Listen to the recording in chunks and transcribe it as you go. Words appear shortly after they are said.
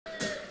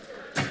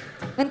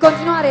În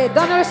continuare,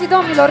 doamnelor și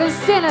domnilor, în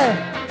scenă,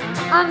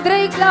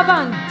 Andrei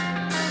Clavan,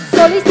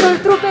 solistul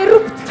trupei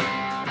RUPT,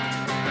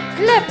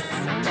 Kleps!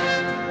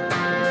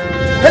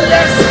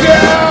 Let's go!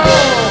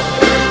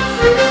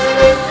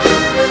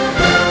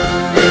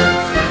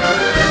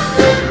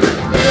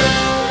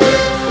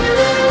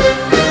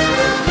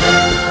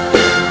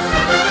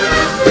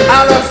 I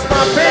lost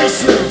my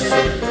patience,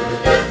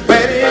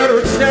 waiting to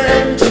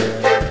change.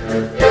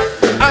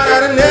 I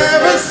got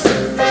nervous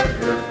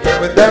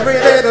with every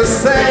day the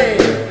same.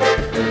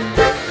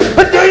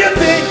 But do you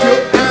think you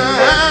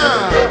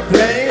are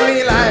playing me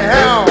like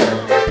hell?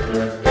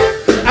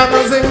 I'm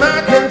losing my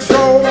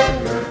control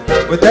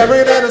with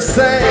every day the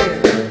same.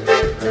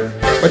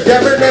 With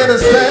every day the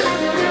same.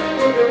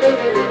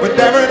 With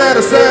every day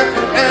the same.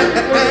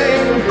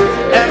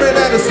 Every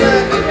day the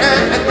same.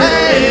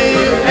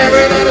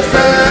 Every day the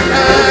same.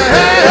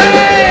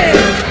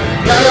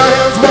 Clap your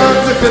hands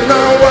once if you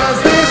know what's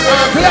this.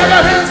 Clap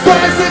your hands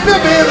twice if you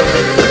feel it.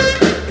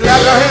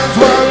 Clap your hands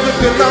once if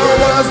you know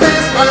what's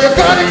this. Are you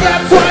gonna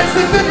clap twice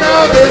if you know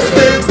these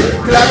things?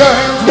 Clap your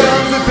hands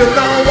once if you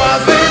know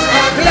what's this.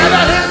 Clap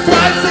your hands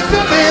twice if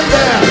you've been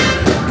there.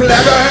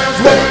 Clap your hands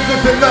once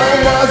if you know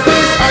what's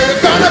this. Are you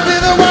gonna be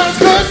the ones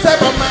who step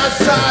on my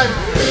side?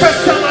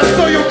 First time I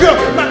saw you, girl,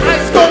 my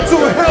eyes gone to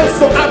hell,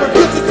 so I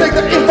refuse to take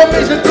the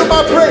information to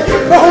my brain.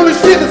 The holy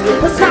shit is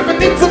what's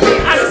happening to me.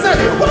 I said,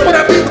 why would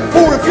I be the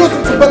fool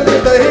refusing to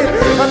believe the hate?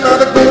 I'm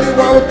not a goodie,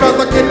 why would cause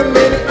like in the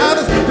many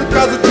others?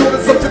 Because the truth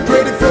is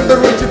subsequated from the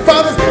rich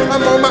fathers.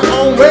 I'm on my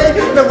own way,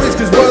 the risk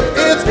is what it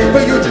is.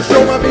 But you just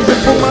show my vision,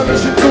 put my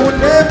mission to an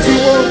empty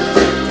world.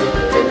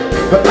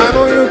 But I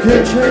know you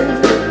can change.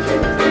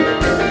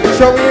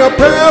 Show me your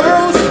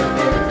perils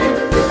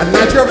and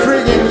not your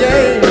freaking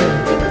game.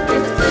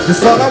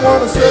 That's all I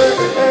wanna say.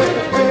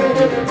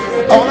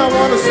 All I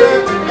wanna say.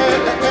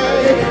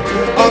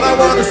 All I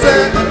wanna say.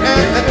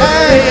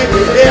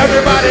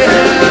 Everybody,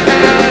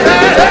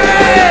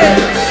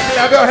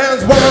 clap your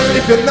hands once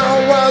if you know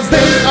what's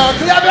this. Or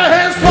clap your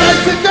hands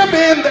twice if you've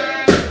been there.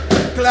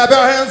 Clap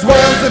your hands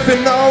once if you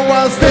know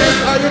what's this.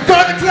 Are you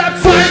gonna clap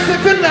twice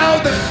if you know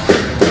this?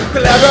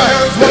 Clap your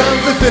hands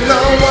once if you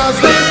know what's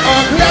this.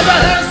 Or clap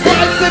your hands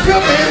twice if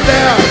you've been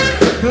there.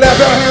 Clap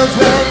your hands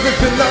once if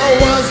you know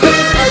what's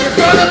this. Are you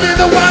gonna be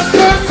the ones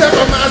who step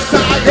on my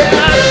side?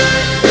 Yeah.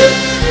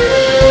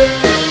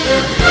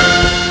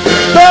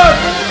 Good.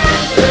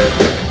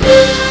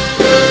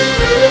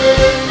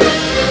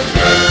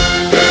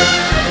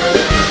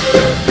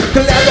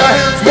 Clap your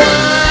hands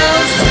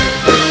once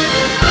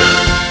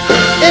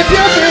if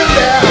you've been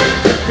there.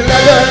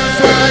 Clap your hands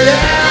twice.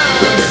 Yeah.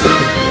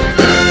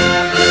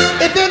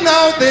 If you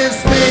know this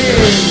thing.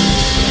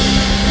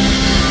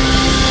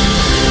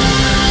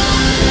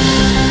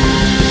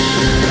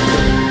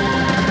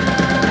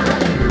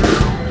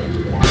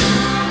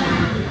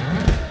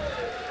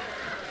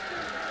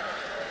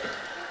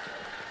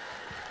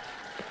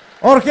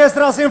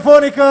 Orchestra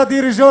Simfonică,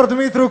 dirijor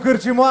Dumitru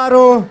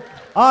Cârciumaru,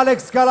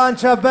 Alex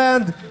Calancea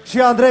Band și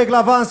Andrei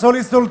Clavan,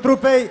 solistul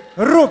trupei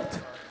RUPT.